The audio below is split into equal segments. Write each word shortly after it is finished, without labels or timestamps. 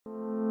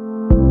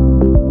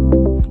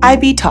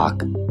IB Talk,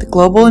 the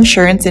global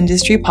insurance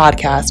industry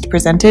podcast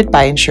presented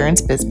by Insurance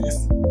Business.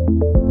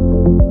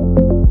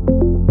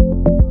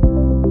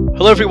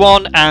 Hello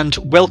everyone and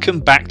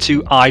welcome back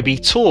to IB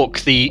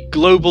Talk, the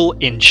global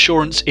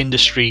insurance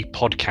industry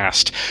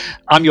podcast.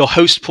 I'm your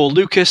host Paul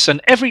Lucas,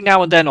 and every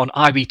now and then on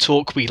IB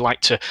Talk we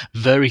like to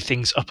vary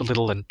things up a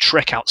little and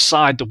trek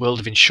outside the world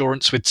of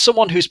insurance with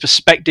someone whose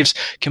perspectives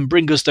can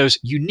bring us those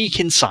unique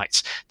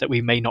insights that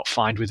we may not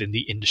find within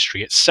the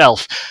industry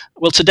itself.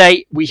 Well,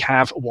 today we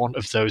have one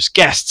of those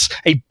guests,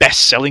 a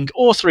best-selling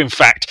author in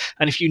fact,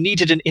 and if you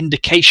needed an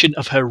indication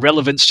of her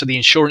relevance to the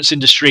insurance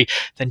industry,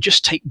 then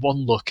just take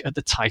one look at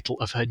the title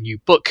of her new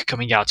book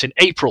coming out in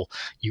April,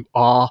 You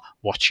Are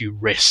What You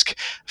Risk.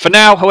 For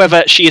now,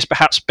 however, she is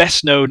perhaps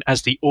best known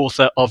as the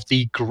author of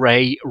The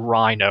Grey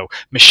Rhino,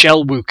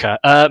 Michele Wucker.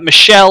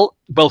 Michele,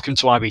 welcome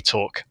to IB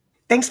Talk.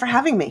 Thanks for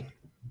having me.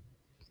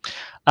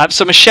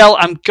 So Michele,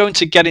 I'm going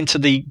to get into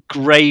The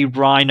Grey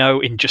Rhino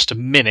in just a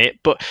minute,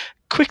 but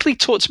quickly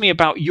talk to me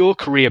about your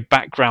career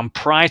background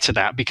prior to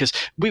that, because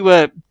we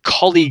were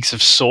colleagues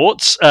of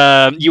sorts.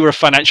 You were a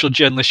financial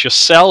journalist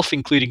yourself,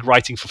 including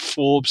writing for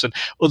Forbes and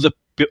other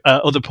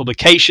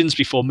publications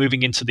before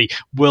moving into the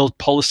World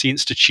Policy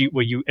Institute,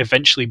 where you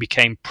eventually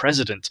became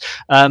president.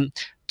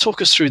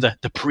 Talk us through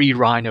the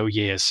pre-Rhino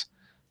years.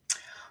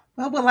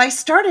 Well, I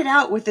started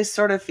out with this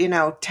sort of,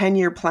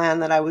 10-year plan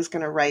that I was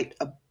going to write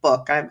a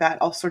book. I've got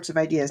all sorts of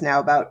ideas now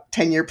about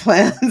 10-year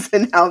plans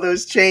and how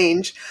those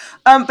change.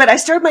 But I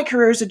started my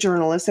career as a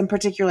journalist, and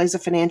particularly as a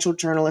financial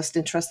journalist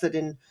interested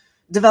in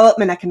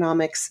development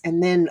economics,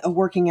 and then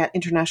working at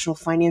International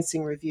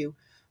Financing Review,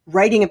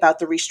 writing about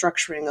the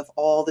restructuring of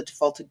all the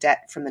defaulted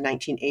debt from the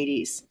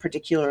 1980s,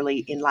 particularly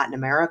in Latin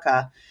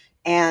America.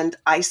 And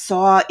I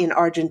saw in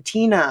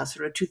Argentina,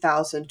 sort of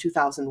 2000,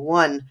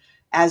 2001,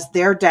 as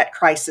their debt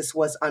crisis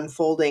was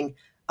unfolding,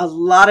 a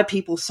lot of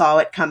people saw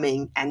it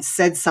coming and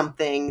said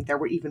something. There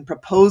were even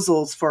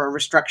proposals for a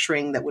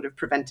restructuring that would have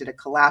prevented a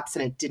collapse,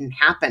 and it didn't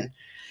happen.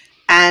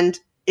 And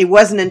it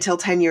wasn't until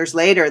 10 years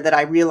later that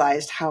I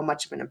realized how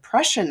much of an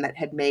impression that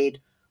had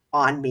made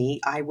on me.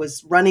 I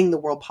was running the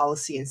World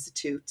Policy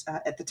Institute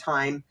at the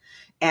time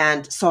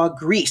and saw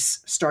Greece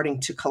starting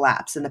to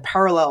collapse, and the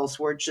parallels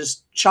were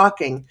just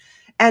shocking.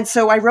 And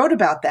so I wrote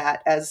about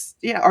that as,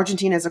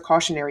 Argentina as a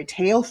cautionary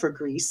tale for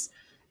Greece.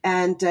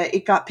 And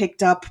it got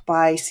picked up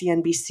by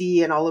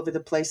CNBC and all over the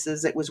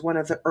places. It was one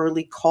of the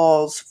early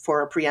calls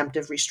for a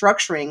preemptive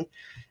restructuring.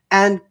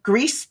 And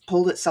Greece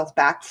pulled itself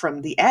back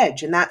from the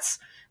edge. And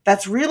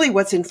that's really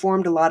what's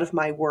informed a lot of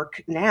my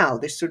work now.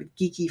 This sort of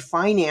geeky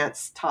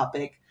finance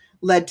topic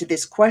led to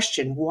this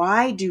question: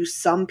 why do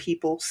some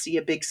people see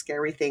a big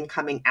scary thing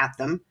coming at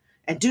them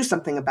and do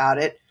something about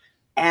it?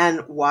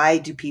 And why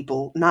do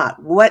people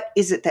not? What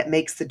is it that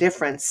makes the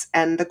difference?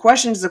 And the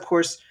question is, of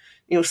course,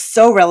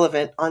 so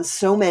relevant on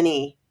so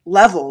many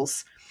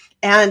levels.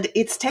 And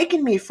it's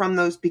taken me from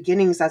those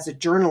beginnings as a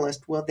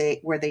journalist where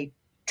they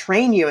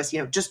train you as,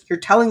 just you're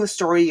telling the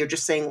story, you're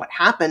just saying what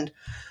happened.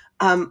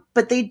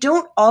 But they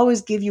don't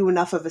always give you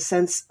enough of a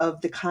sense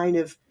of the kind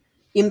of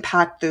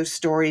impact those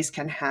stories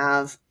can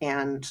have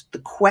and the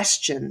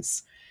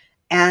questions.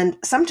 And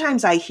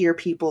sometimes I hear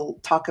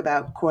people talk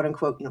about, quote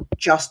unquote,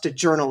 just a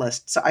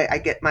journalist. So I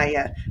get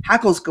my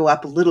hackles go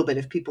up a little bit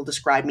if people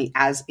describe me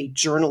as a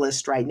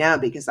journalist right now,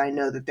 because I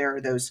know that there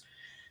are those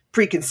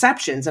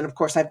preconceptions. And of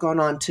course, I've gone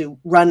on to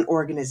run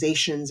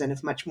organizations and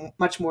is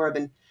much more of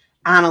an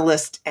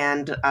analyst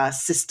and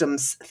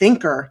systems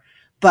thinker.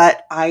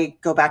 But I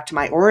go back to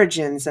my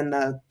origins and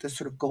the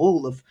sort of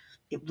goal of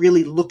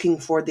really looking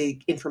for the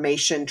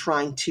information,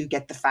 trying to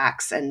get the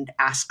facts and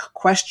ask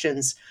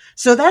questions.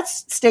 So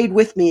that's stayed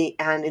with me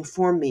and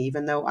informed me,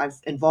 even though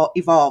I've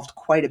evolved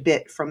quite a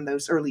bit from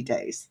those early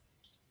days.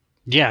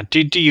 Yeah.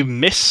 Do you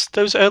miss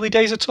those early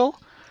days at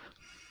all?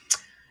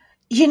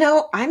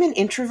 I'm an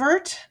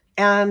introvert,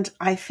 and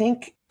I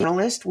think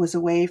journalist was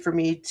a way for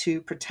me to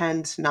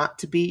pretend not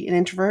to be an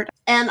introvert.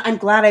 And I'm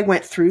glad I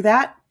went through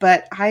that,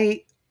 but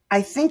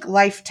I think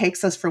life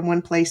takes us from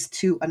one place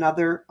to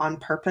another on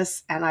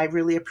purpose, and I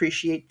really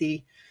appreciate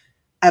the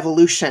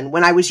evolution.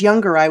 When I was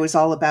younger, I was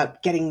all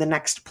about getting the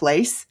next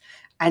place,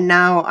 and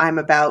now I'm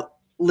about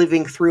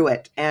living through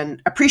it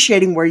and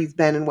appreciating where you've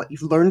been and what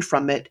you've learned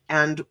from it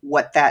and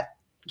what that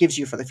gives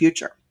you for the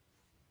future.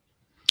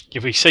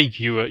 If we say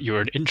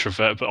you're an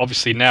introvert, but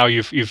obviously now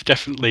you've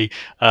definitely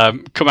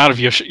come out of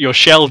your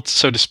shell,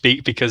 so to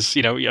speak, because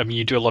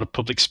you do a lot of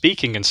public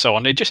speaking and so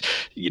on. It just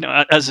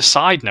as a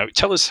side note,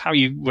 tell us how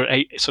you were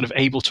sort of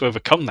able to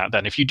overcome that.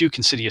 Then, if you do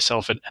consider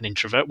yourself an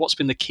introvert, what's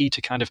been the key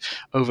to kind of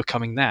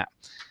overcoming that?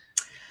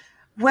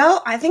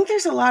 Well, I think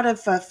there's a lot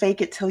of fake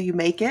it till you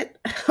make it.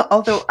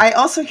 Although I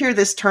also hear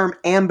this term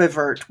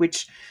ambivert,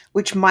 which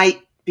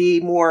might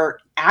be more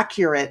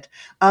accurate.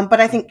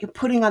 But I think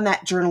putting on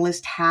that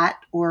journalist hat,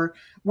 or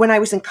when I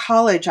was in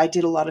college, I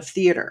did a lot of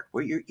theater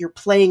where you're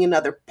playing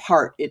another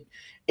part.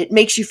 It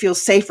makes you feel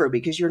safer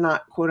because you're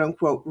not, quote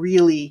unquote,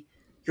 really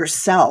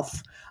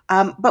yourself.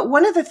 But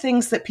one of the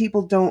things that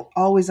people don't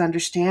always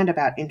understand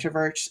about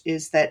introverts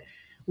is that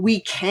we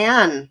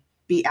can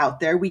be out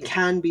there. We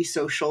can be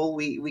social.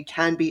 We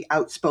can be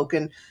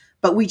outspoken,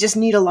 but we just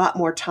need a lot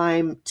more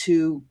time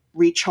to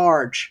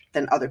recharge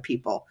than other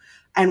people.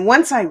 And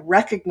once I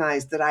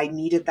recognized that I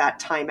needed that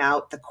time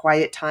out, the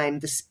quiet time,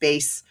 the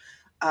space,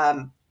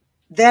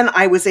 then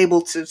I was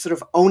able to sort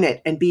of own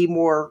it and be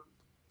more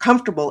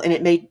comfortable. And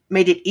it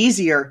made it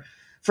easier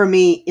for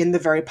me in the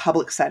very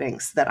public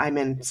settings that I'm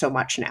in so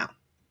much now.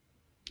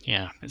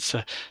 Yeah, it's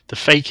the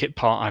fake it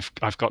part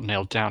I've got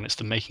nailed down. It's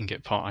the making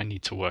it part I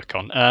need to work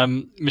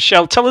on.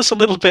 Michele, tell us a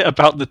little bit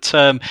about the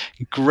term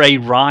grey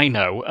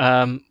rhino.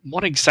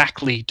 What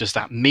exactly does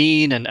that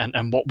mean,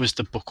 and what was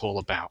the book all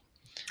about?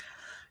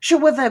 Sure.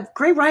 Well, the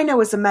grey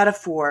rhino is a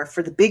metaphor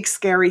for the big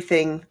scary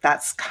thing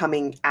that's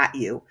coming at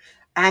you.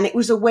 And it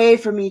was a way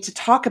for me to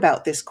talk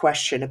about this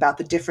question about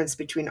the difference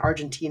between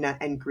Argentina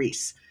and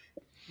Greece.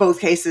 Both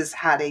cases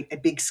had a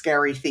big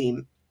scary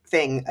thing,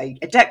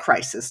 a debt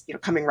crisis,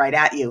 coming right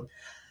at you.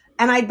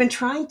 And I'd been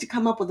trying to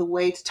come up with a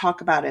way to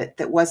talk about it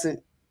that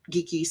wasn't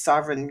geeky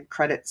sovereign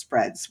credit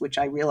spreads, which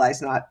I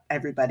realize not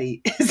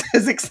everybody is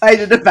as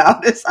excited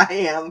about as I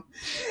am.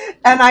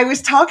 And I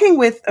was talking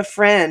with a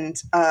friend,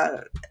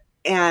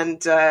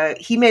 and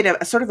he made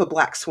a sort of a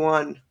black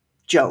swan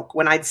joke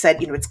when I'd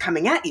said, it's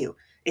coming at you.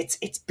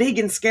 It's big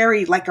and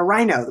scary like a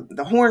rhino.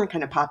 The horn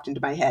kind of popped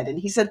into my head. And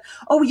he said,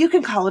 oh, you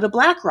can call it a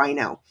black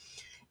rhino.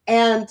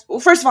 And well,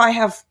 first of all, I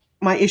have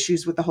my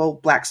issues with the whole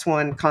black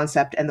swan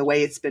concept and the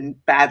way it's been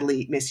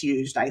badly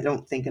misused. I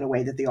don't think in a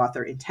way that the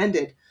author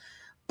intended.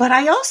 But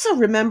I also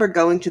remember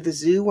going to the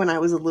zoo when I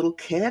was a little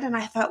kid, and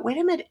I thought, wait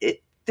a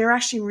minute, there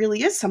actually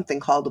really is something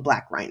called a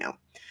black rhino.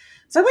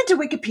 So I went to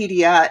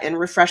Wikipedia and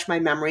refreshed my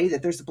memory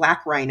that there's a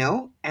black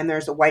rhino and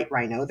there's a white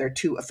rhino. They're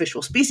two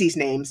official species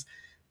names,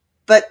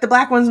 but the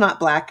black one's not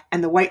black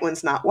and the white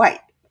one's not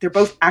white. They're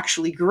both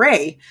actually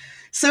gray.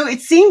 So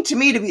it seemed to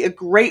me to be a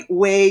great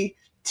way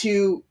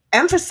to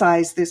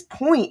emphasize this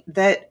point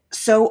that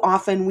so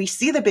often we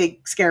see the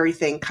big scary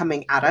thing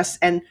coming at us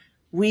and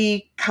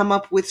we come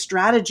up with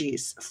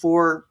strategies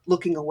for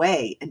looking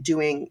away and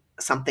doing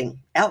something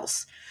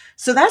else.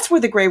 So that's where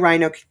the gray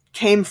rhino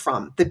came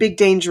from, the big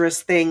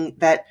dangerous thing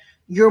that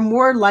you're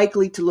more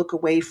likely to look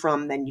away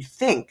from than you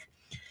think.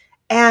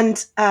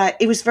 And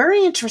it was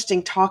very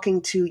interesting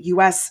talking to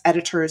US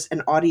editors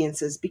and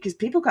audiences because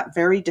people got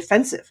very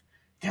defensive.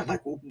 They're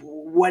like, well,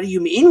 what do you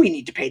mean we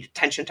need to pay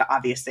attention to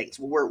obvious things?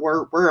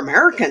 We're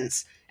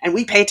Americans and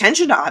we pay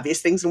attention to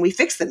obvious things and we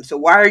fix them. So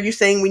why are you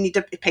saying we need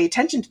to pay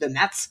attention to them?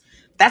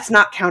 That's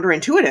not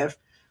counterintuitive.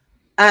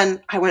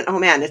 And I went, oh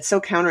man, it's so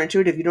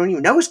counterintuitive. You don't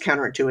even know it's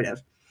counterintuitive.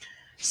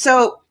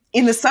 So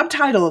in the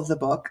subtitle of the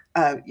book,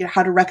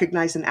 how to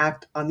recognize and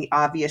act on the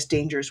obvious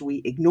dangers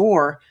we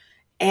ignore.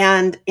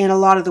 And in a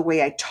lot of the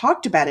way I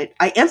talked about it,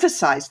 I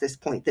emphasized this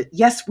point that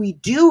yes, we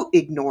do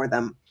ignore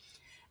them.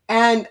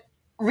 And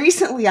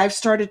recently I've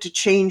started to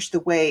change the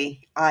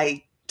way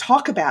I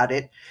talk about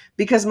it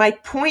because my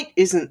point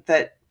isn't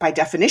that by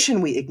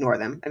definition we ignore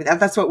them. I mean,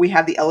 that's what we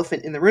have the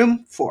elephant in the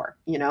room for.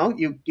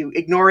 You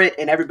ignore it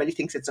and everybody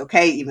thinks it's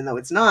okay, even though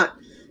it's not.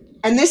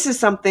 And this is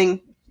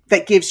something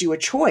that gives you a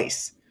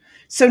choice.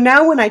 So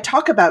now when I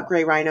talk about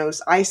gray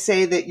rhinos, I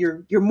say that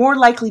you're more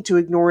likely to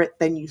ignore it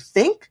than you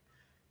think,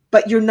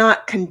 but you're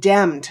not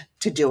condemned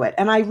to do it.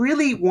 And I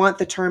really want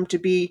the term to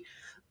be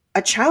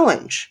a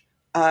challenge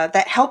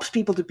that helps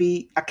people to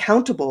be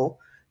accountable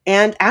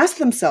and ask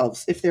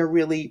themselves if they're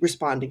really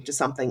responding to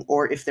something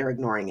or if they're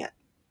ignoring it.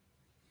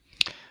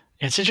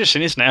 It's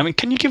interesting, isn't it? I mean,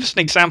 can you give us an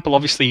example?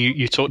 Obviously,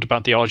 you talked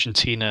about the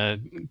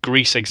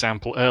Argentina-Greece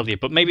example earlier,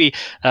 but maybe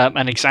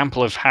an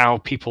example of how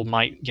people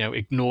might,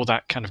 ignore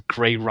that kind of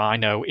grey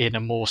rhino in a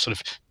more sort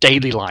of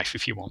daily life,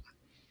 if you want.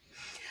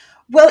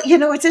 Well,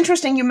 it's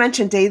interesting you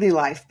mentioned daily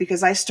life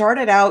because I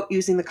started out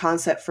using the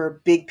concept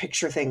for big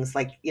picture things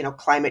like,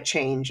 climate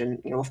change and,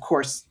 of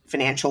course,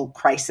 financial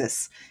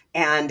crisis.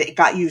 And it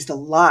got used a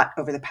lot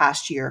over the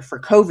past year for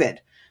COVID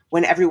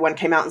when everyone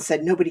came out and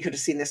said nobody could have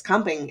seen this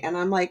coming. And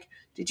I'm like,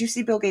 did you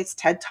see Bill Gates'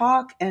 TED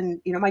Talk?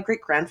 And, my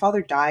great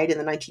grandfather died in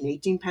the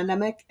 1918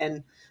 pandemic.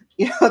 And,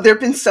 there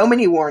have been so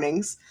many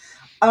warnings.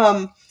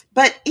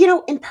 But,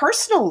 in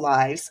personal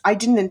lives, I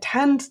didn't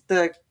intend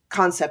the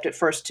concept at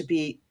first to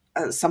be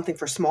something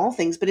for small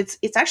things, but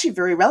it's actually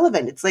very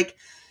relevant. It's like,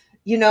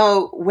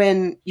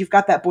 when you've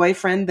got that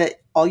boyfriend that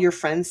all your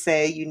friends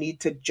say you need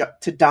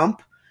to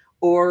dump,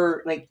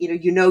 or like,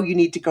 you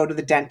need to go to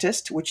the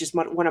dentist, which is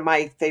one of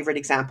my favorite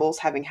examples,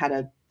 having had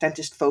a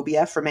dentist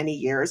phobia for many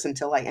years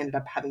until I ended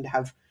up having to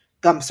have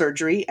gum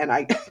surgery and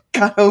I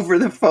got over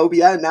the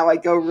phobia and now I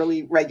go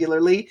really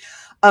regularly.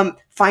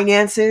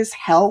 Finances,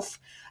 health.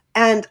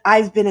 And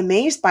I've been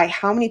amazed by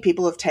how many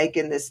people have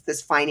taken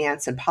this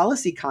finance and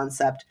policy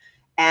concept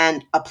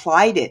and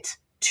applied it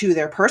to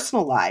their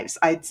personal lives.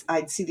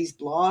 I'd see these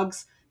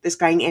blogs. This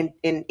guy in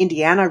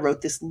Indiana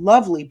wrote this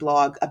lovely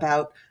blog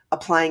about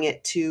applying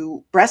it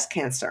to breast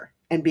cancer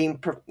and being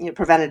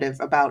preventative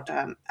about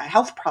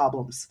health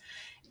problems.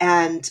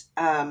 And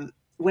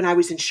when I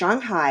was in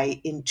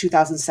Shanghai in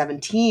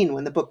 2017,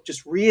 when the book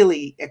just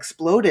really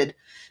exploded,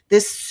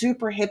 this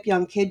super hip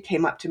young kid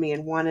came up to me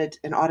and wanted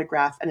an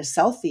autograph and a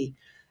selfie.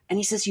 And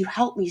he says, "You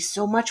helped me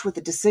so much with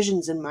the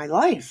decisions in my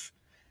life."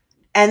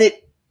 And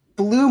it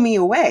blew me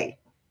away,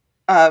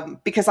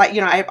 because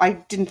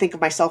I didn't think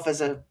of myself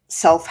as a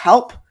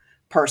self-help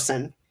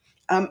person.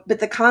 But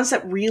the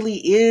concept really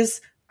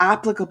is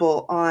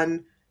applicable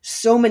on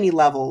so many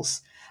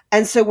levels.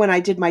 And so when I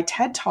did my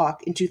TED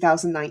Talk in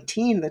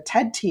 2019, the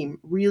TED team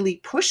really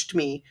pushed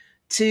me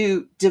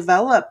to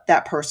develop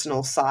that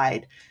personal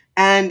side.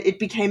 And it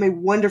became a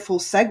wonderful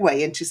segue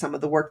into some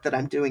of the work that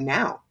I'm doing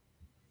now.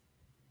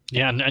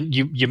 Yeah, and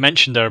you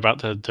mentioned there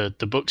about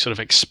the book sort of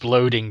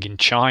exploding in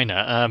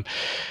China.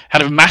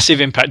 Had a massive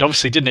impact,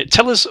 obviously, didn't it?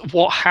 Tell us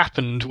what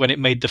happened when it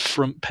made the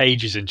front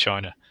pages in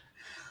China.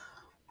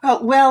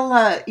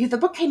 The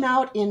book came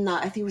out in,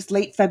 I think it was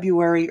late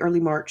February, early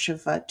March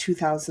of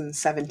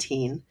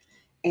 2017.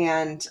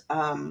 And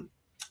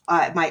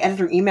my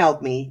editor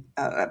emailed me,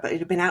 but it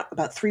had been out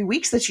about 3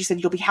 weeks, that she said,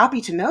 "You'll be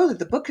happy to know that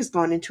the book has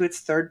gone into its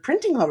third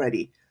printing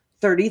already,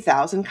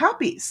 30,000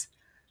 copies."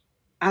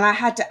 And I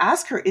had to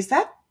ask her, "Is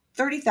that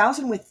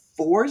 30,000 with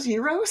 4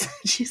 zeros?"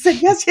 She said,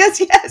 "Yes, yes,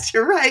 yes,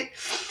 you're right."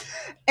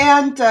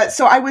 And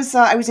so I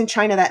was in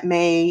China that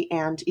May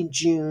and in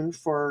June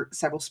for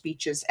several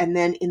speeches. And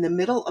then in the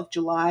middle of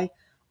July,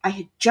 I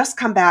had just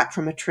come back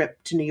from a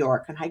trip to New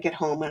York, and I get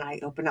home and I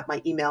open up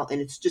my email, and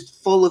it's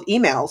just full of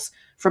emails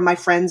from my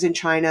friends in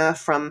China,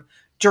 from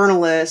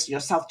journalists,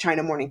 South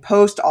China Morning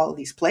Post, all of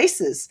these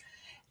places.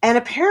 And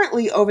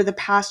apparently over the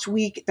past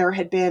week, there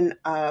had been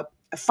a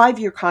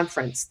 5-year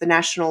conference, the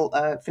National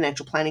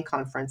Financial Planning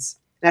Conference,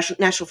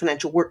 National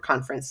Financial Work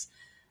Conference,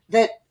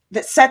 that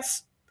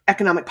sets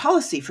economic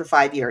policy for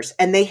 5 years.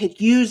 And they had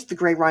used the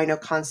gray rhino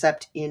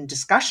concept in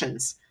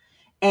discussions,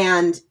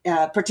 and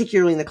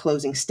particularly in the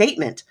closing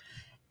statement.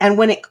 And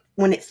when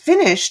it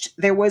finished,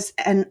 there was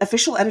an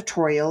official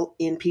editorial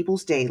in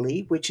People's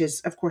Daily, which is,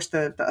 of course,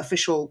 the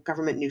official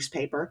government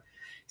newspaper,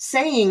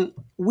 saying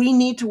we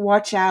need to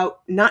watch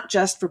out not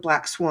just for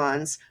black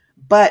swans,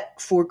 but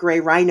for gray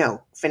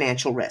rhino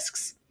financial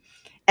risks.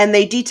 And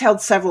they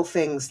detailed several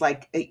things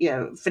like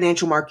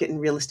financial market and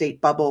real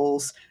estate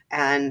bubbles,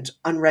 and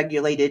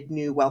unregulated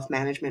new wealth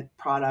management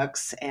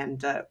products,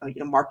 and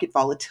market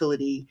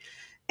volatility,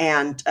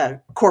 and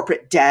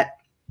corporate debt.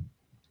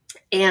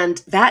 And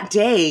that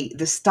day,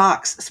 the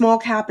stocks, small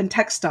cap and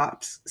tech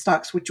stocks,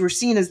 which were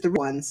seen as the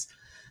ones,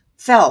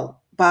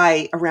 fell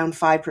by around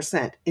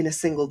 5% in a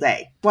single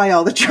day. Why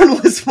all the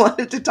journalists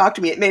wanted to talk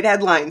to me. It made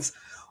headlines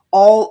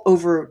all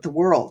over the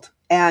world,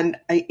 and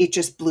it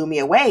just blew me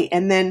away.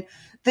 And then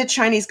the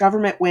Chinese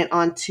government went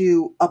on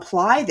to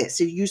apply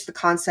this. It used the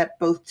concept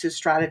both to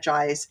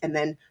strategize and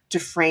then to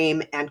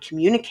frame and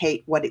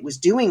communicate what it was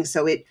doing.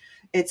 So it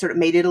sort of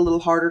made it a little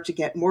harder to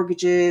get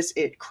mortgages.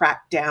 It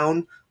cracked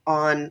down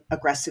on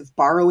aggressive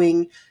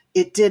borrowing.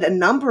 It did a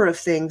number of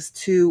things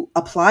to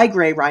apply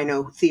gray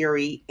rhino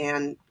theory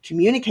and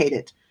communicate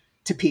it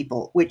to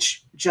people,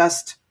 which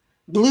just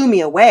blew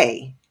me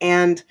away.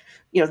 And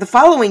the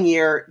following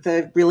year,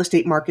 the real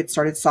estate market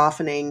started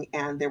softening,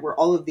 and there were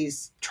all of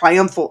these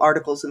triumphal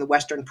articles in the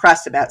Western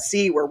press about,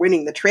 "See, we're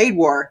winning the trade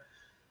war."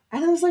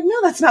 And I was like,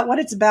 no, that's not what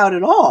it's about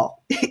at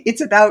all.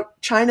 It's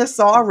about China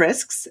saw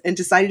risks and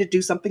decided to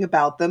do something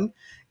about them.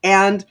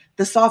 And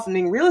the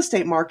softening real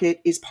estate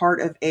market is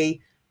part of a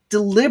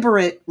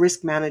deliberate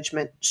risk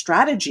management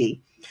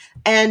strategy.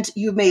 And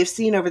you may have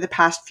seen over the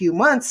past few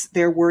months,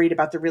 they're worried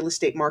about the real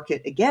estate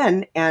market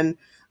again. And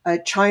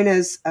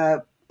China's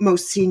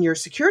most senior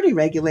security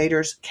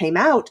regulators came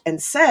out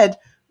and said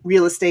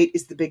real estate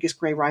is the biggest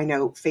gray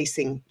rhino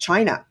facing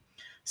China.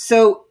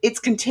 So it's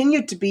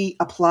continued to be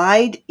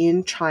applied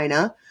in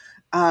China.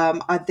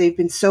 They've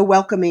been so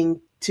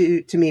welcoming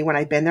to me when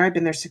I've been there. I've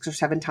been there 6 or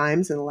 7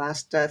 times in the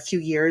last few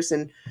years,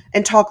 and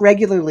talk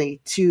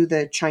regularly to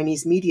the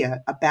Chinese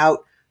media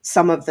about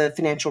some of the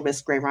financial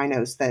risk gray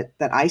rhinos that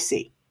I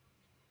see.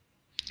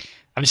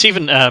 And it's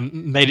even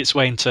made its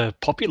way into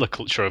popular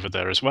culture over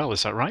there as well.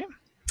 Is that right?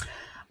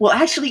 Well,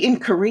 actually, in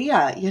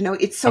Korea,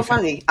 it's so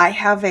funny. I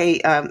have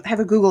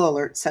a Google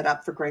alert set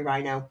up for gray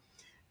rhino,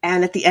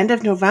 and at the end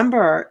of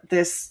November,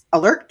 this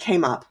alert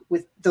came up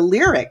with the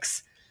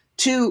lyrics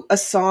to a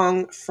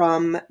song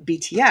from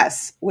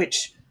BTS,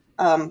 which,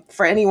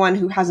 for anyone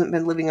who hasn't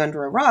been living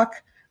under a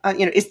rock,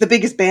 is the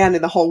biggest band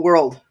in the whole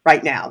world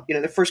right now.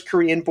 The first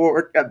Korean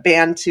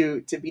band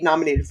to be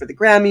nominated for the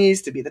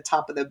Grammys, to be the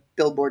top of the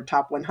Billboard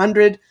Top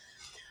 100.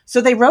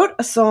 So they wrote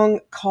a song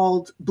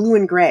called Blue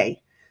and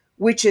Gray,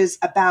 which is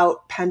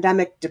about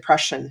pandemic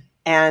depression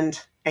and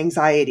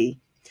anxiety.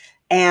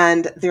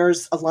 And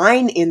there's a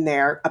line in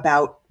there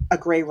about a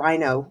gray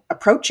rhino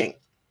approaching.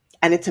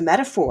 And it's a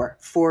metaphor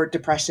for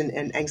depression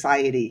and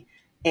anxiety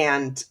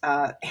and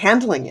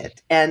handling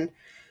it. And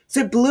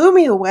so it blew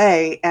me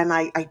away. And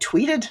I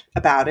tweeted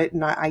about it,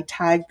 and I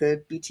tagged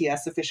the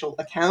BTS official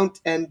account.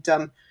 And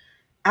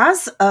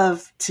as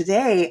of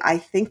today, I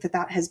think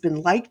that has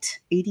been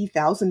liked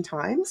 80,000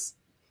 times.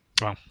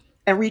 Wow.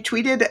 And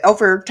retweeted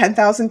over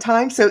 10,000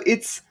 times. So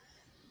it's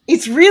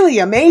It's really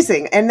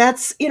amazing. And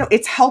that's,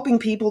 it's helping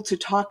people to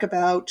talk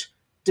about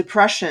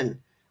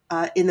depression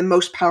in the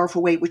most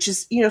powerful way, which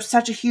is,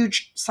 such a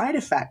huge side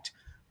effect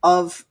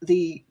of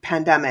the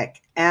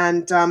pandemic.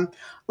 And I'm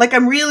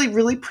really,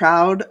 really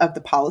proud of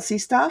the policy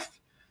stuff.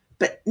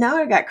 But now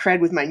I got cred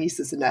with my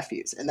nieces and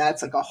nephews, and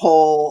that's like a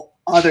whole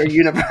other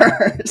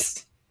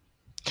universe.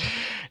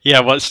 Yeah,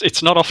 well,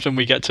 it's not often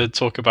we get to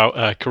talk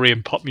about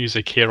Korean pop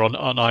music here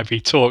on IB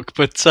Talk,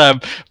 but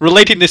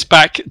relating this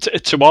back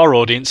to our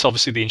audience,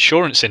 obviously the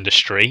insurance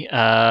industry,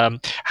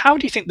 how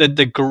do you think that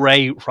the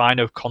grey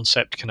rhino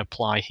concept can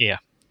apply here?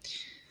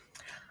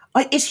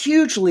 It's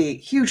hugely,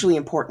 hugely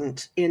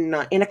important in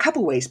a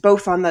couple ways,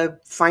 both on the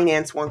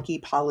finance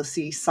wonky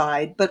policy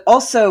side, but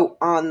also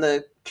on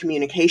the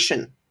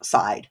communication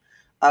side,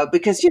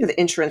 because the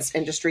insurance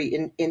industry,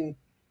 in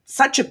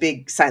such a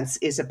big sense,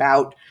 is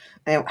about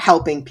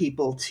helping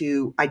people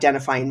to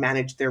identify and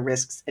manage their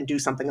risks and do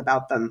something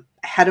about them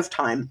ahead of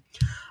time.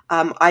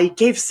 I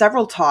gave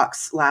several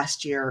talks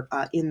last year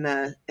in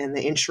the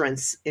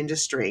insurance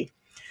industry,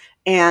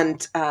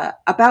 and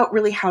about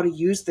really how to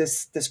use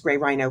this gray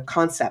rhino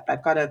concept.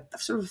 I've got a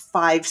sort of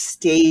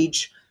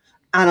 5-stage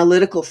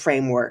analytical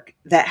framework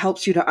that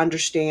helps you to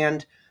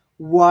understand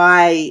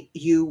why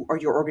you or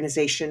your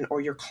organization or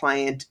your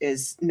client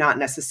is not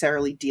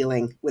necessarily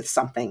dealing with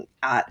something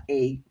at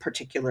a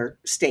particular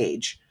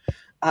stage.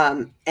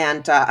 And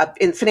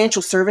in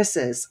financial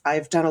services,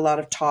 I've done a lot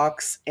of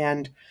talks,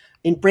 and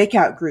in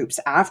breakout groups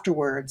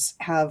afterwards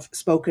have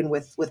spoken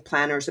with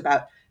planners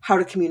about how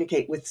to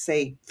communicate with,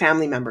 say,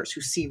 family members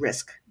who see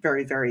risk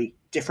very, very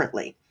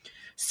differently.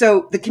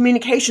 So the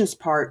communications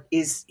part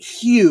is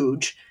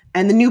huge,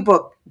 and the new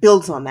book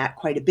builds on that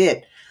quite a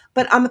bit.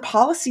 But on the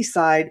policy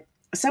side,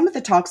 some of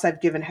the talks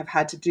I've given have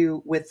had to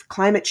do with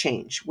climate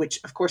change, which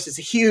of course is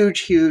a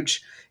huge,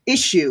 huge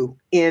issue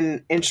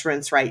in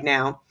insurance right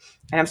now.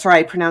 And I'm sorry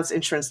I pronounce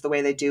insurance the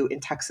way they do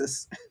in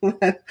Texas.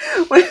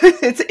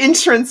 It's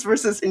insurance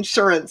versus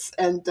insurance.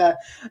 And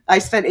I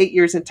spent 8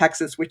 years in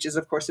Texas, which is,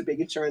 of course, a big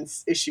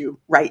insurance issue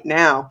right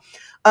now.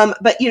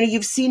 But,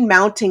 you've seen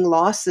mounting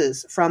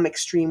losses from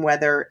extreme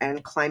weather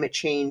and climate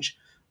change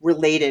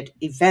related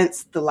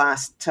events the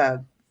last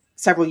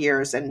several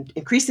years, and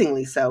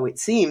increasingly so, it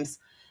seems.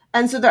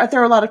 And so there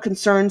are a lot of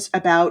concerns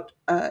about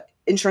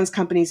insurance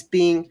companies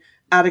being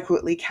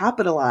adequately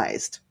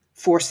capitalized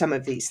for some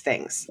of these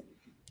things.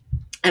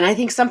 And I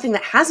think something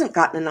that hasn't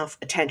gotten enough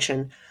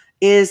attention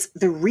is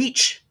the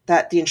reach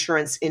that the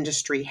insurance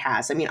industry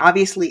has. I mean,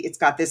 obviously, it's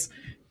got this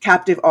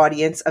captive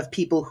audience of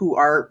people who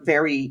are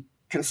very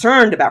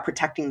concerned about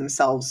protecting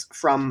themselves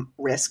from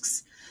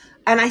risks.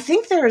 And I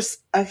think there's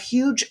a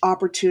huge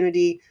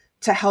opportunity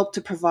to help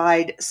to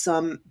provide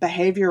some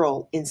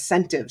behavioral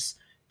incentives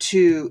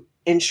to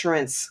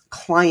insurance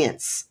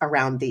clients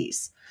around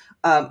these,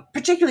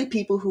 particularly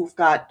people who've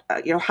got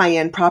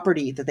high-end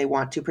property that they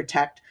want to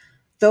protect.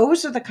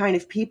 Those are the kind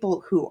of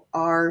people who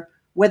are,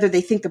 whether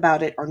they think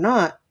about it or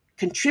not,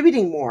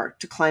 contributing more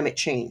to climate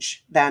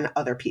change than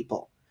other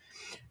people.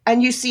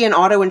 And you see in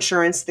auto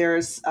insurance, there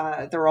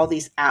are all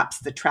these apps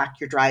that track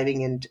your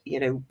driving and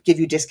give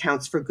you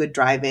discounts for good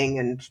driving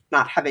and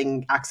not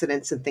having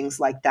accidents and things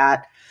like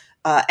that.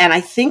 And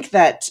I think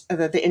that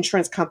the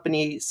insurance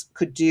companies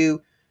could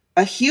do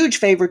a huge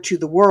favor to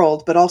the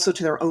world, but also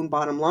to their own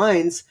bottom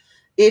lines,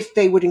 if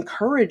they would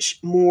encourage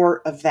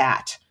more of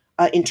that.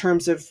 In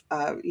terms of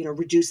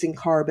reducing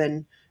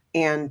carbon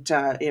and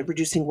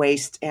reducing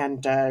waste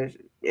and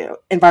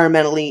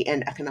environmentally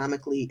and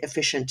economically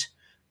efficient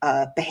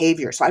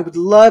behavior. So I would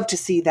love to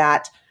see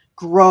that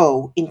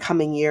grow in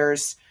coming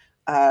years,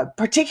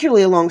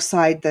 particularly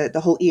alongside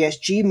the whole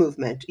ESG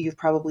movement. You've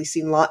probably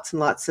seen lots and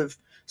lots of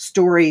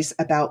stories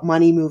about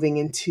money moving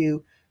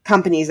into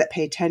companies that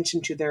pay attention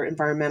to their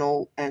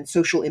environmental and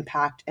social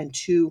impact and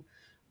to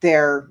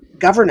their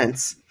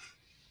governance.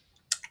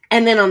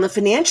 And then on the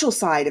financial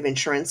side of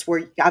insurance,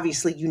 where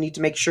obviously you need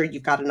to make sure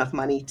you've got enough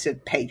money to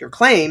pay your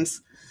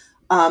claims,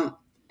 an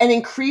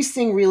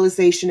increasing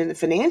realization in the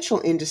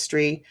financial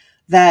industry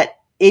that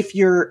if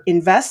you're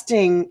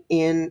investing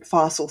in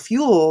fossil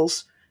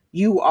fuels,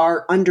 you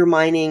are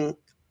undermining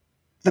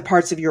the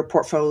parts of your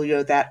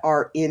portfolio that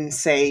are in,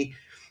 say,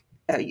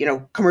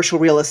 commercial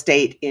real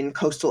estate in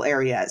coastal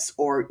areas,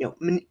 or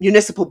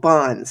municipal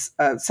bonds.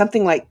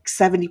 Something like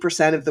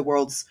 70% of the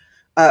world's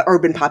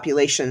urban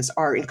populations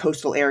are in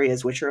coastal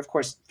areas, which are, of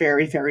course,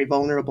 very, very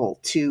vulnerable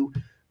to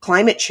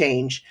climate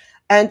change.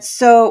 And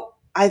so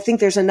I think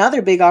there's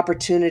another big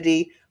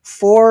opportunity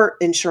for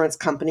insurance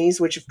companies,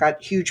 which have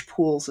got huge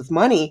pools of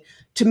money,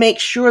 to make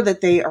sure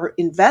that they are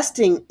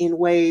investing in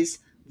ways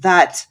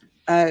that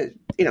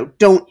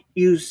don't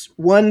use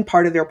one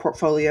part of their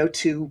portfolio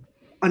to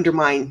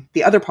undermine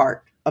the other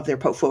part of their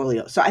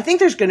portfolio. So I think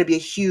there's going to be a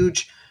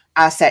huge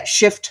asset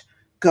shift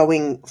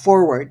going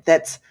forward.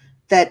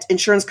 That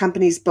insurance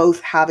companies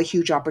both have a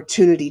huge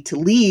opportunity to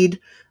lead,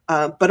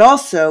 but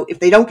also if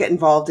they don't get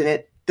involved in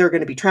it, they're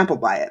going to be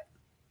trampled by it.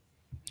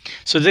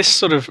 So this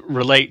sort of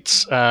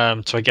relates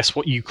to, I guess,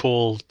 what you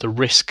call the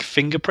risk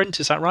fingerprint.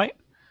 Is that right?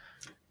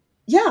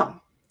 Yeah.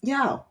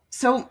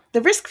 So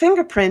the risk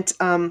fingerprint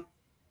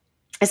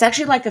is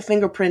actually like a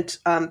fingerprint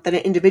that an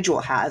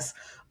individual has,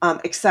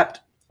 except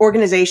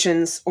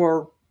organizations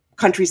or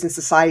countries and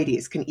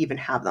societies can even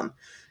have them.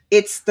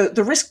 It's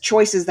the risk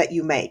choices that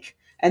you make.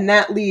 And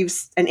that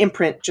leaves an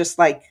imprint, just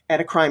like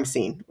at a crime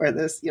scene, where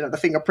there's, the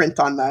fingerprint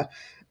on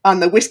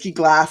the whiskey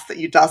glass that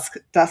you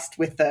dust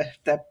with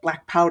the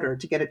black powder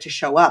to get it to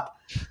show up.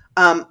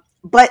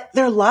 But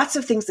there are lots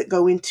of things that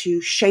go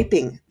into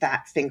shaping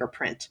that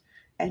fingerprint.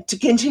 And to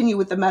continue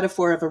with the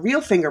metaphor of a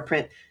real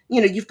fingerprint,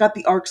 you've got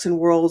the arcs and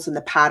whorls and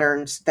the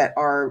patterns that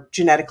are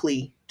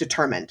genetically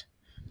determined,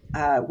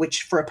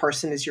 which for a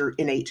person is your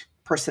innate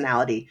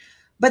personality.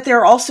 But there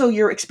are also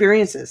your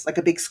experiences, like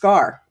a big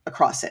scar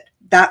across it.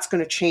 That's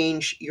going to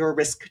change your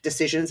risk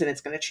decisions, and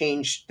it's going to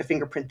change the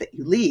fingerprint that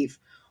you leave.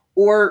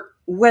 Or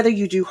whether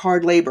you do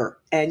hard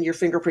labor and your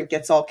fingerprint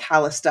gets all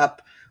calloused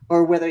up,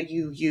 or whether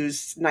you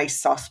use nice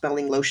soft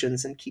smelling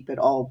lotions and keep it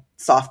all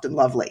soft and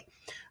lovely.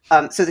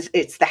 So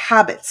it's the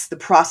habits, the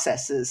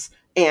processes,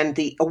 and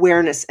the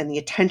awareness and the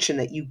attention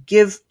that you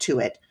give to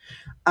it.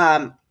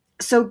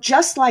 So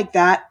just like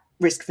that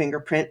risk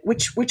fingerprint,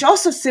 which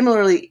also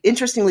similarly,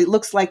 interestingly,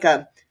 looks like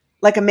a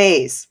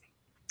maze.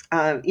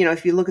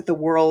 If you look at the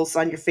whorls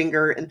on your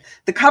finger, and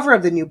the cover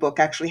of the new book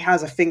actually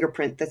has a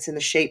fingerprint that's in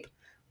the shape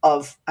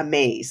of a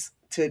maze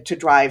to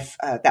drive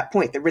that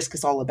point. The risk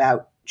is all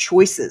about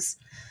choices.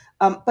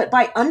 But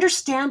by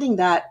understanding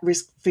that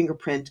risk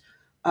fingerprint,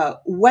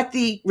 what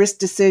the risk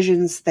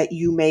decisions that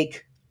you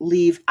make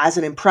leave as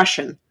an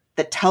impression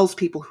that tells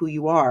people who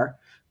you are,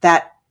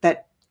 that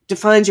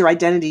defines your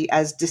identity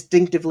as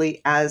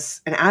distinctively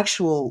as an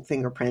actual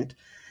fingerprint.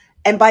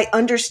 And by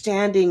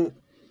understanding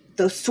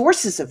the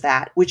sources of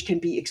that, which can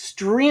be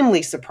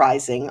extremely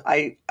surprising,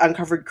 I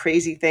uncovered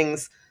crazy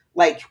things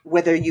like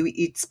whether you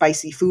eat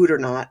spicy food or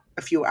not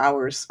a few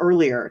hours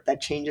earlier, that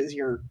changes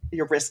your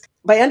risk.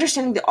 By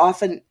understanding the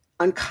often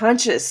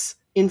unconscious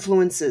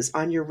influences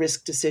on your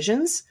risk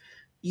decisions,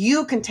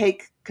 you can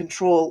take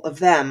control of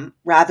them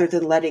rather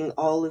than letting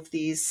all of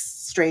these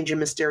strange and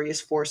mysterious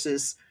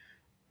forces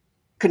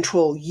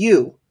control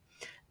you.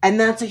 And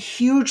that's a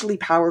hugely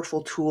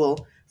powerful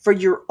tool for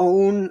your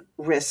own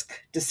risk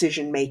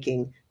decision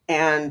making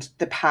and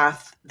the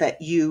path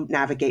that you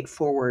navigate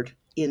forward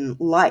in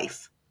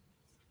life.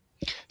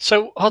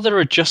 So are there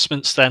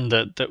adjustments then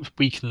that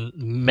we can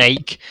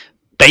make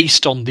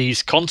based on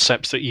these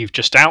concepts that you've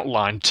just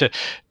outlined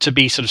to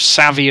be sort of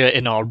savvier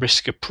in our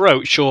risk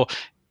approach? Or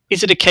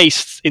is it a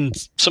case in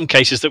some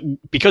cases that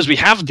because we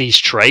have these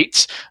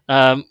traits,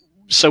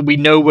 so we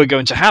know we're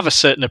going to have a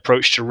certain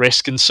approach to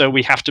risk, and so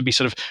we have to be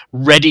sort of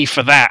ready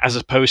for that as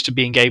opposed to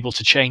being able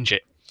to change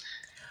it?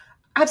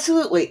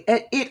 Absolutely.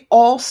 It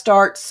all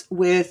starts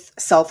with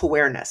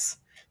self-awareness.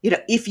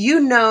 If you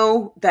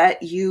know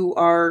that you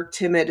are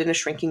timid and a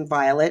shrinking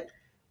violet,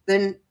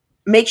 then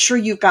make sure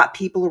you've got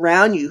people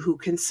around you who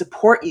can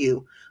support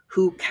you,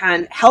 who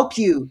can help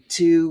you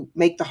to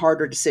make the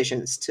harder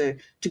decisions, to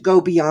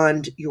go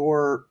beyond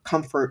your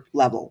comfort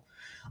level.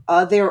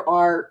 There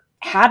are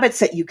habits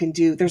that you can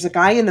do. There's a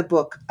guy in the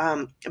book,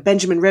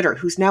 Benjamin Ritter,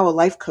 who's now a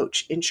life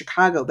coach in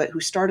Chicago, but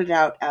who started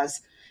out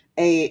as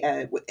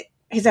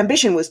his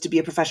ambition was to be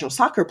a professional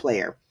soccer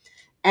player.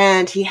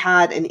 And he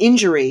had an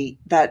injury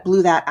that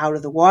blew that out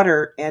of the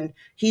water. And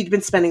he'd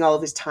been spending all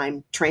of his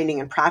time training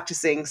and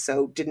practicing,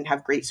 so didn't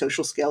have great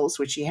social skills,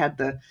 which he had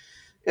the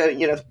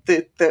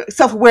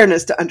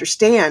self-awareness to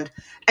understand.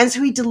 And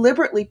so he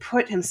deliberately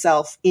put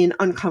himself in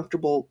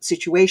uncomfortable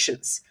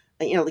situations,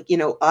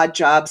 odd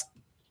jobs,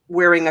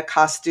 wearing a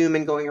costume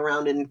and going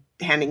around and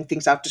handing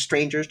things out to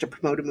strangers to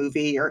promote a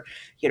movie, or,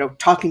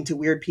 talking to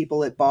weird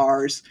people at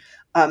bars,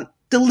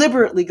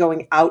 deliberately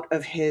going out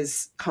of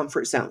his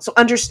comfort zone. So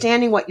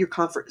understanding what your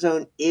comfort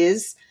zone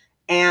is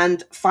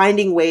and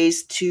finding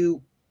ways to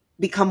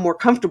become more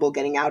comfortable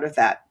getting out of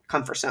that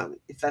comfort zone,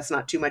 if that's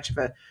not too much of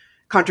a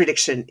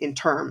contradiction in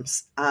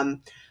terms.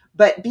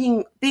 But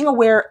being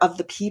aware of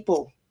the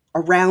people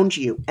around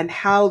you and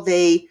how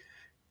they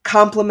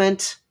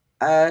complement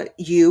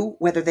you,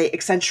 whether they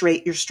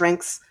accentuate your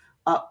strengths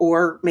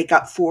or make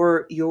up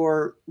for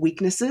your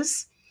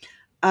weaknesses,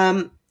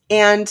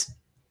 and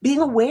being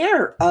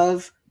aware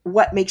of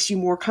what makes you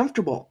more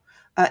comfortable.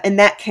 And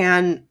that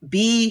can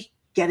be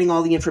getting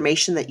all the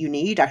information that you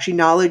need. Actually,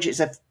 knowledge is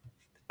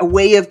a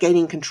way of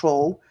gaining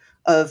control,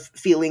 of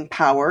feeling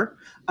power,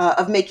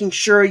 of making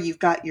sure you've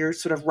got your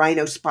sort of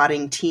rhino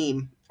spotting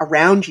team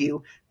around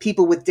you,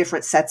 people with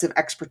different sets of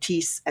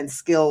expertise and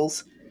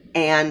skills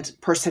and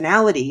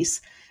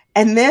personalities.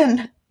 And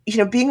then,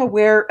 being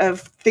aware of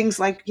things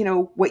like,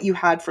 what you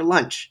had for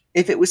lunch.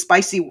 If it was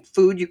spicy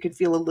food, you could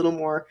feel a little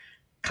more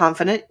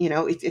confident.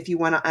 If you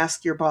want to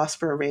ask your boss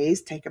for a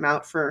raise, take them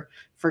out for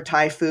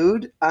Thai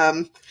food.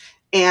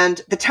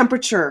 And the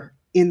temperature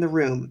in the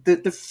room,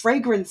 the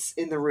fragrance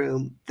in the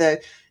room,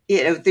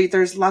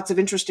 there's lots of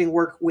interesting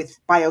work with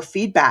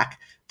biofeedback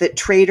that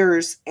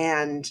traders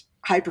and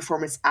high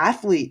performance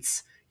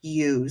athletes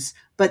use,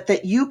 but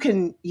that you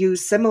can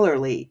use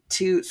similarly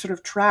to sort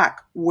of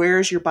track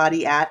where's your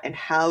body at and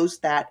how's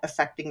that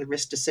affecting the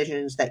risk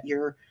decisions that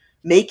you're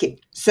making.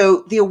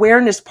 So the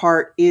awareness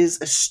part is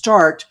a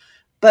start,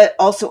 but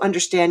also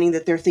understanding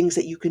that there are things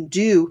that you can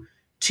do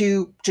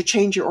to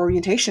change your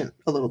orientation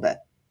a little bit.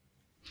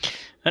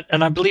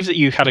 And I believe that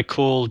you had a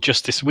call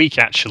just this week,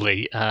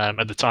 actually,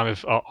 at the time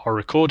of our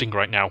recording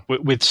right now,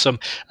 with some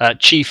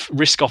chief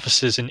risk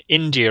officers in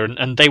India,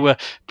 and they were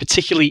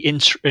particularly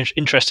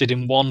interested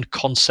in one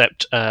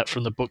concept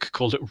from the book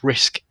called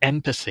risk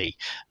empathy.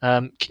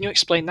 Can you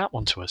explain that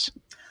one to us?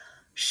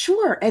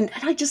 Sure, and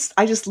I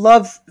just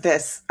love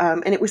this,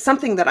 and it was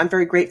something that I'm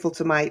very grateful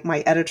to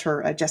my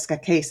editor, Jessica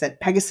Case at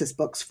Pegasus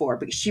Books for,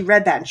 because she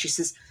read that and she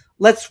says,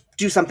 "Let's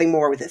do something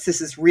more with this. This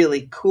is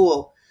really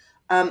cool."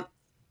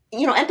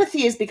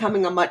 Empathy is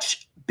becoming a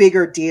much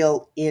bigger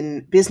deal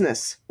in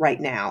business right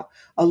now.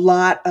 A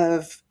lot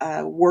of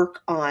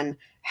work on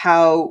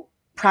how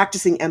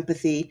practicing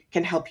empathy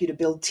can help you to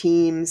build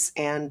teams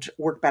and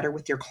work better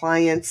with your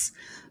clients.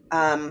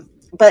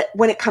 But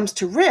when it comes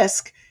to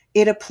risk,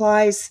 it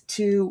applies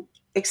to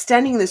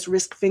extending this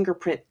risk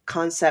fingerprint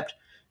concept,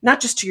 not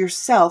just to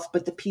yourself,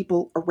 but the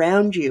people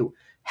around you,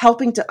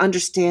 helping to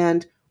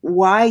understand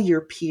why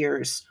your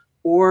peers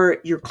or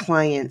your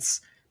clients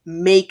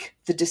make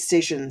the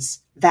decisions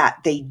that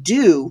they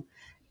do,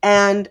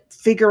 and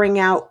figuring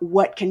out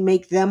what can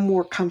make them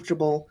more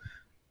comfortable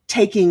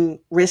taking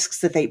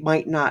risks that they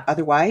might not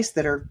otherwise,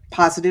 that are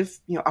positive,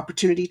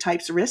 opportunity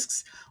types of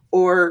risks,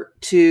 or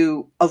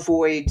to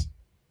avoid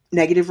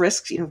negative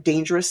risks,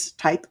 dangerous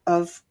type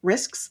of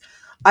risks.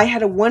 I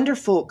had a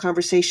wonderful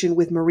conversation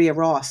with Maria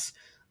Ross,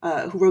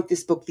 who wrote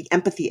this book, The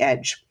Empathy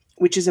Edge,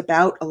 which is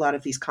about a lot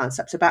of these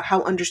concepts, about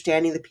how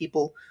understanding the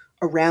people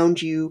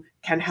around you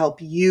can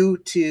help you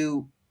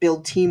to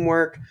build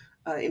teamwork,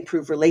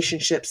 improve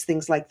relationships,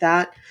 things like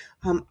that.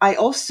 I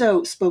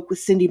also spoke with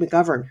Cindy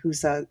McGovern,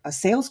 who's a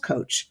sales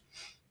coach,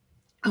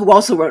 who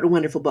also wrote a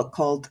wonderful book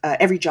called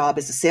Every Job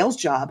is a Sales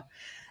Job.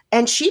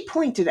 And she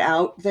pointed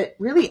out that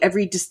really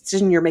every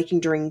decision you're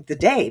making during the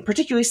day,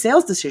 particularly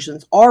sales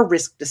decisions, are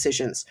risk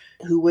decisions.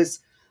 Who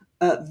was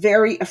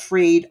very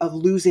afraid of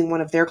losing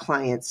one of their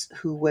clients,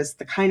 who was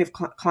the kind of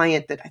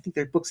client that I think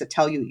there are books that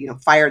tell you,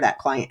 fire that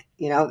client.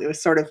 It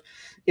was sort of,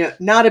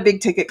 not a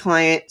big ticket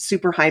client,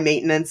 super high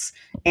maintenance.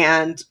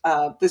 And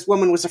this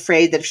woman was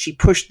afraid that if she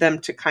pushed them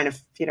to kind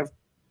of,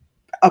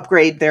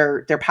 upgrade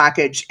their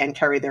package and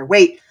carry their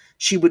weight,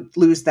 she would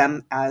lose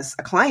them as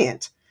a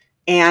client.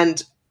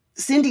 And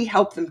Cindy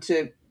helped them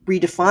to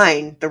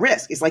redefine the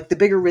risk. Is like the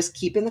bigger risk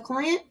keeping the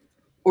client,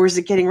 or is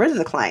it getting rid of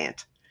the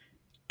client?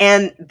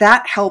 And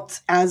that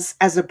helped as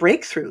a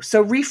breakthrough.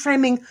 So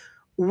reframing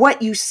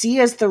what you see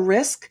as the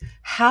risk,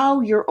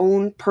 how your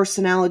own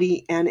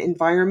personality and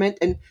environment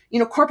and,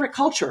 corporate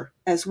culture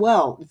as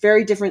well,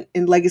 very different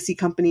in legacy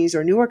companies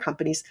or newer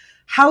companies,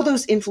 how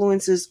those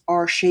influences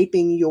are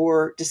shaping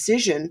your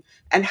decision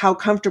and how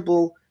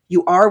comfortable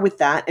you are with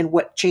that and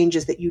what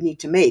changes that you need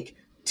to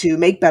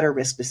make better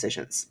risk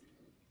decisions.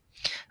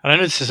 And I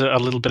know this is a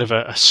little bit of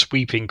a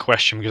sweeping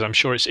question because I'm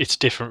sure it's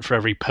different for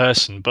every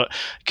person. But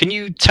can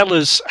you tell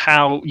us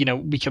how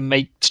we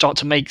can start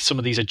to make some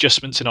of these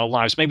adjustments in our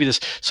lives? Maybe there's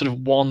sort of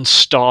one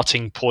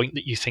starting point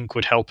that you think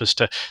would help us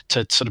to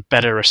sort of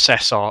better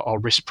assess our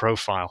risk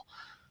profile.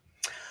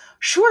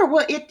 Sure.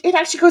 Well, it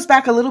actually goes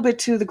back a little bit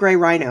to the gray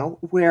rhino,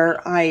 where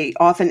I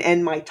often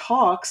end my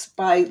talks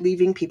by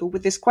leaving people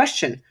with this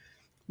question: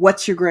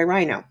 what's your gray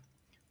rhino?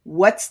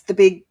 What's the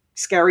big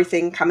scary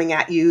thing coming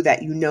at you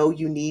that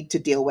you need to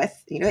deal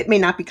with? It may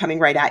not be coming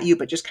right at you,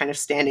 but just kind of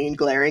standing and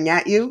glaring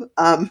at you.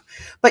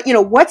 But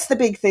what's the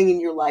big thing in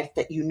your life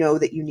that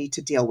that you need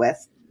to deal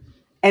with?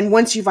 And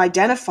once you've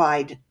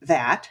identified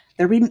that,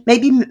 there may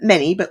be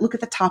many, but look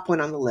at the top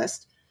one on the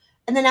list.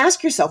 And then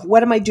ask yourself,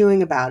 what am I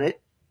doing about it?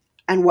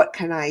 And what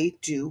can I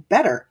do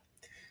better?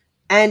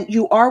 And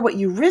you are what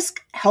you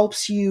risk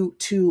helps you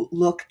to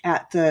look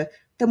at the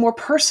more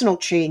personal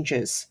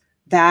changes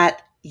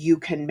that you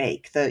can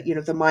make,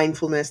 the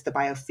mindfulness, the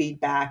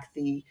biofeedback,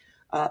 the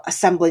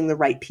assembling the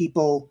right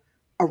people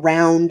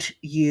around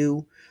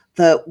you,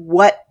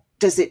 what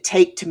does it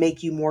take to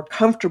make you more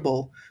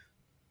comfortable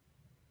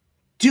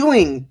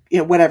doing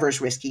whatever is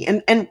risky,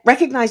 and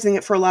recognizing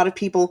it. For a lot of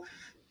people,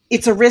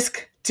 it's a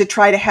risk to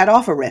try to head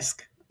off a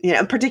risk,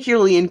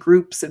 particularly in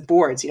groups and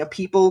boards.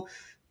 People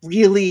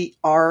really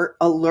are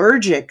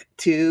allergic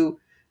to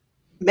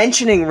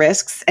mentioning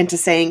risks and to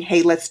saying,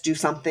 hey, let's do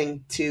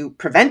something to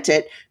prevent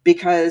it,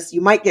 because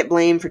you might get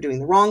blamed for doing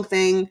the wrong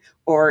thing,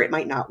 or it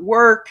might not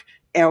work,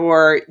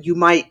 or you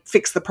might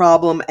fix the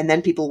problem. And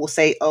then people will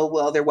say, oh,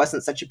 well, there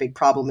wasn't such a big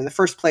problem in the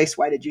first place.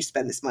 Why did you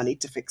spend this money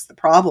to fix the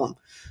problem?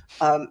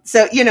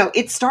 So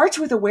it starts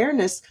with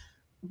awareness,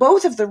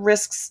 both of the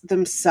risks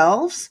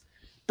themselves,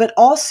 but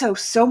also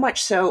so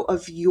much so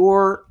of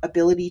your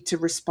ability to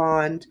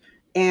respond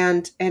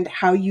and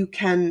how you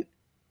can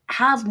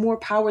have more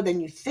power than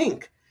you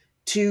think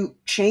to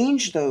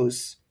change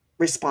those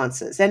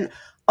responses. And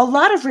a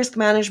lot of risk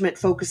management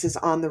focuses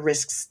on the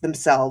risks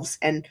themselves.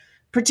 And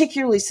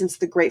particularly since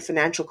the great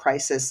financial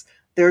crisis,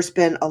 there's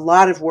been a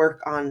lot of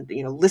work on,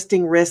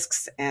 listing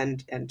risks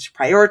and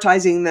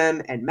prioritizing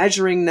them and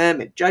measuring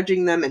them and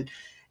judging them.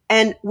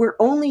 And we're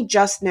only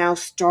just now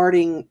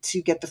starting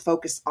to get the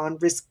focus on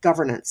risk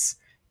governance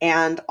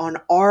and on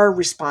our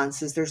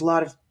responses. There's a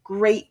lot of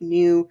great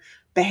new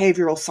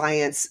behavioral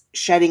science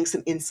shedding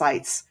some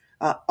insights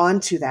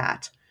onto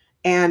that.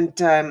 And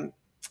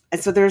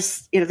so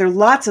there's, there are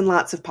lots and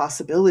lots of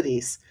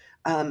possibilities.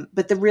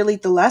 But the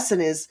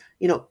lesson is,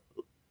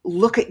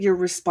 look at your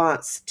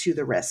response to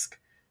the risk,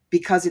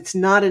 because it's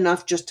not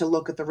enough just to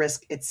look at the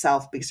risk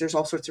itself, because there's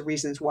all sorts of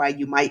reasons why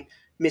you might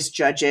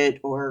misjudge it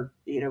or,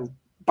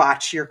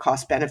 botch your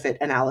cost benefit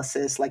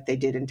analysis like they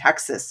did in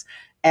Texas.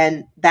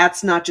 And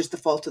that's not just the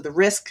fault of the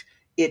risk.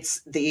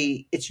 It's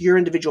your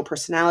individual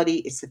personality.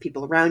 It's the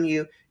people around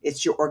you.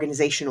 It's your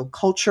organizational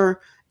culture,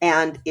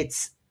 and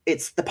it's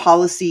the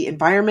policy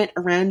environment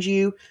around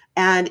you,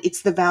 and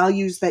it's the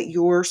values that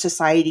your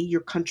society,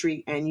 your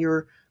country, and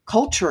your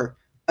culture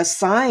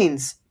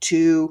assigns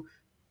to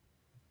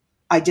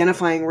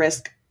identifying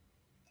risk,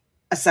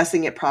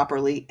 assessing it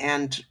properly,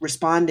 and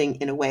responding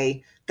in a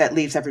way that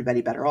leaves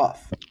everybody better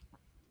off.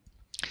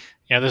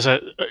 Yeah, there's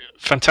a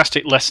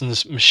fantastic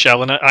lessons,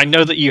 Michele, and I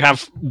know that you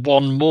have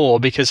one more,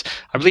 because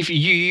I believe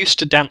you used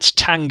to dance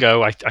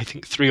tango, I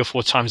think 3 or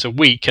 4 times a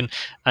week, and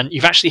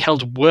you've actually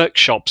held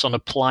workshops on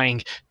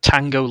applying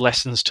tango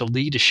lessons to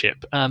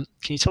leadership. Can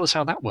you tell us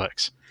how that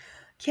works?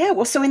 Yeah,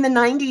 well, so in the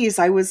 90s,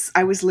 I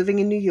was living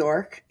in New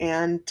York,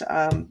 and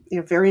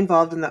very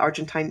involved in the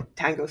Argentine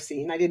tango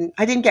scene. I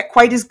didn't get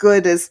quite as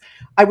good as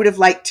I would have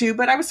liked to,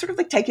 but I was sort of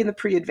like taking the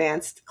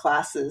pre-advanced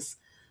classes.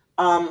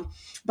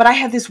 But I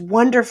had this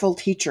wonderful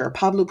teacher,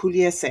 Pablo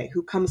Pugliese,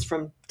 who comes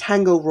from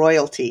tango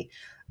royalty.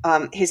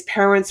 His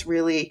parents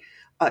really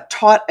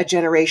taught a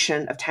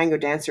generation of tango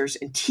dancers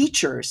and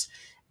teachers,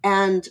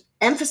 and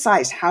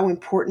emphasized how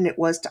important it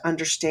was to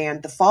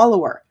understand the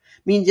follower.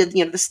 I mean,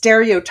 the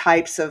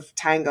stereotypes of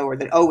tango are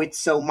that, oh, it's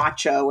so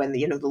macho, and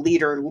the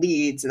leader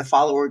leads and the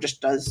follower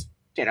just does,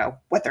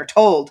 what they're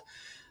told.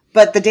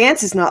 But the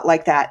dance is not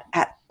like that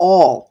at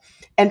all.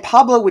 And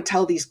Pablo would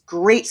tell these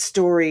great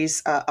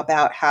stories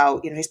about how,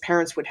 his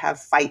parents would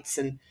have fights.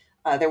 And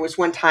there was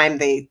one time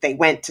they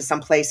went to some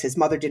place his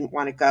mother didn't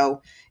want to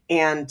go.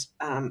 And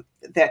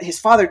that his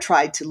father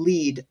tried to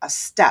lead a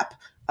step,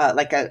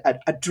 like a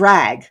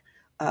drag,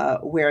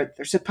 where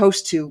they're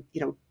supposed to,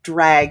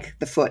 drag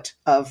the foot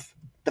of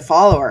the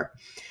follower.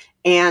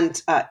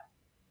 And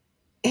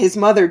his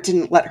mother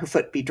didn't let her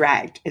foot be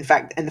dragged. In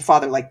fact, and the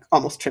father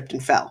almost tripped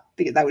and fell,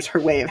 because that was her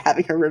way of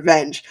having her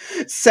revenge.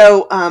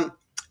 So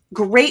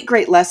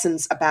great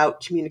lessons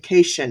about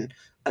communication,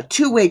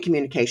 two-way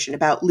communication,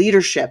 about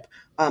leadership,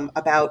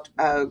 about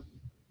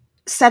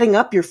setting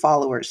up your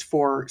followers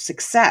for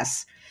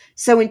success.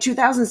 So in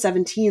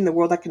 2017, the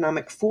World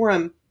Economic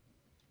Forum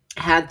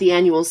had the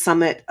annual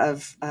summit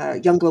of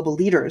young global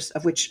leaders,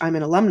 of which I'm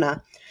an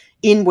alumna,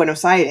 in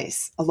Buenos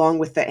Aires, along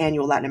with the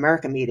annual Latin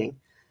America meeting.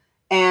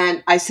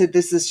 And I said,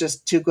 this is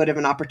just too good of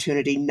an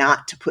opportunity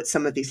not to put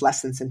some of these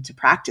lessons into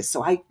practice.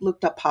 So I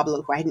looked up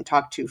Pablo, who I hadn't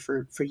talked to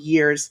for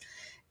years,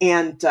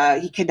 and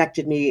he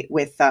connected me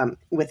with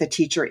a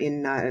teacher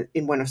in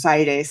Buenos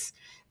Aires.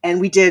 And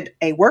we did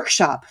a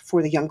workshop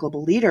for the young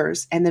global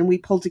leaders. And then we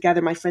pulled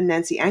together my friend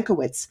Nancy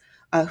Ankowitz,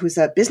 who's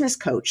a business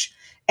coach,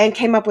 and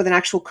came up with an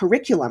actual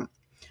curriculum,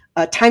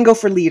 Tango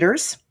for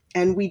Leaders.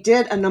 And we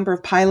did a number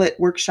of pilot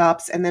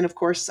workshops. And then, of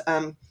course,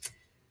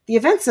 the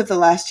events of the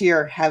last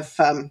year have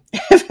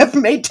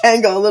made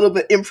tango a little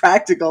bit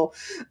impractical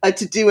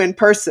to do in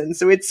person.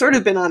 So it's sort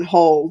of been on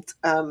hold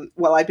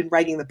while I've been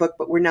writing the book,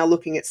 but we're now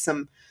looking at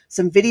some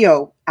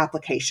video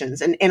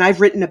applications. And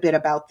I've written a bit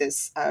about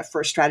this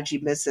for Strategy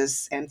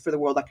Business and for the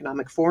World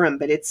Economic Forum,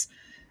 but it's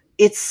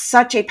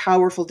such a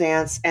powerful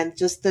dance, and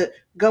just the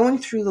going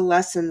through the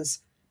lessons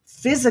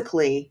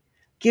physically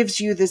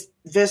gives you this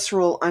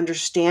visceral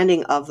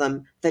understanding of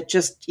them that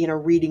just,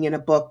 reading in a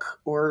book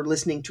or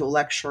listening to a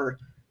lecture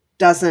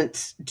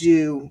doesn't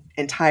do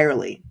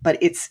entirely. But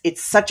it's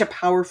such a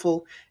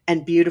powerful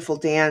and beautiful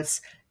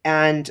dance.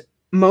 And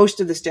most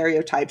of the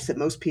stereotypes that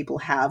most people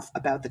have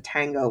about the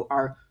tango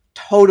are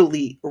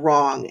totally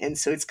wrong. And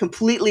so it's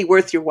completely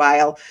worth your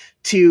while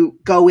to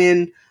go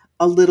in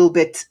a little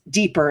bit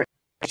deeper,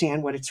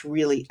 understand what it's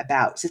really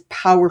about. It's just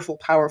powerful,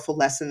 powerful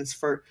lessons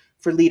for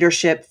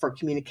leadership, for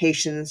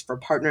communications, for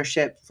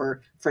partnership,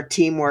 for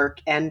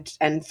teamwork, and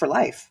for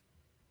life.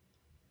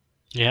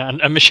 Yeah,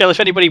 and Michele, if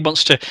anybody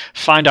wants to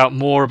find out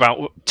more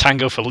about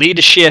Tango for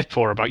Leadership,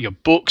 or about your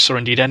books, or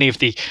indeed any of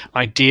the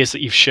ideas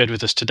that you've shared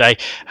with us today,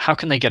 how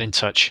can they get in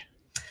touch?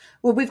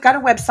 Well, we've got a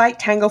website,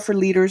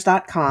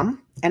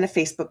 tangoforleaders.com, and a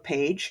Facebook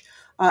page.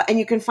 And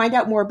you can find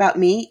out more about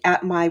me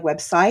at my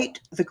website,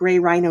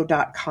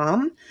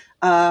 thegrayrhino.com.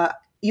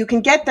 You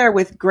can get there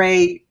with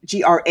Gray,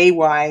 Gray, or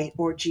Grey.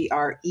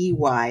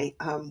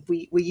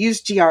 We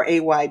use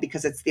Gray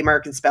because it's the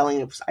American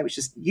spelling. I was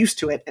just used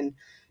to it. And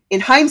in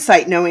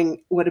hindsight,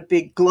 knowing what a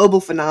big global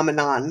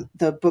phenomenon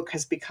the book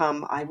has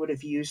become, I would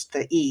have used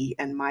the E.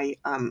 And my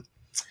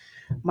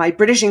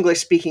British English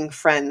speaking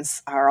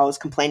friends are always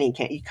complaining,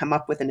 can't you come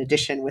up with an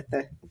edition with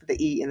the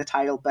E in the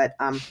title? But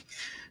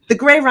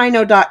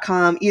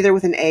thegrayrhino.com, either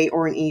with an A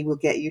or an E, will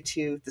get you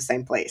to the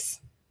same place.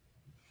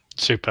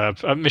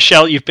 Superb.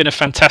 Michele, you've been a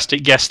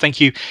fantastic guest. Thank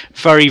you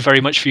very,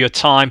 very much for your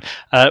time.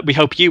 We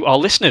hope you, our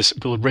listeners,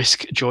 will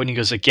risk joining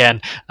us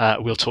again.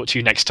 We'll talk to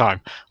you next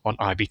time on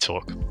IB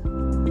Talk.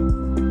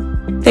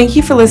 Thank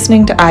you for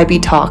listening to IB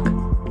Talk.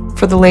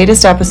 For the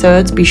latest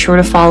episodes, be sure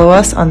to follow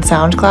us on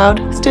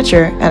SoundCloud,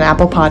 Stitcher, and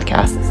Apple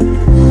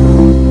Podcasts.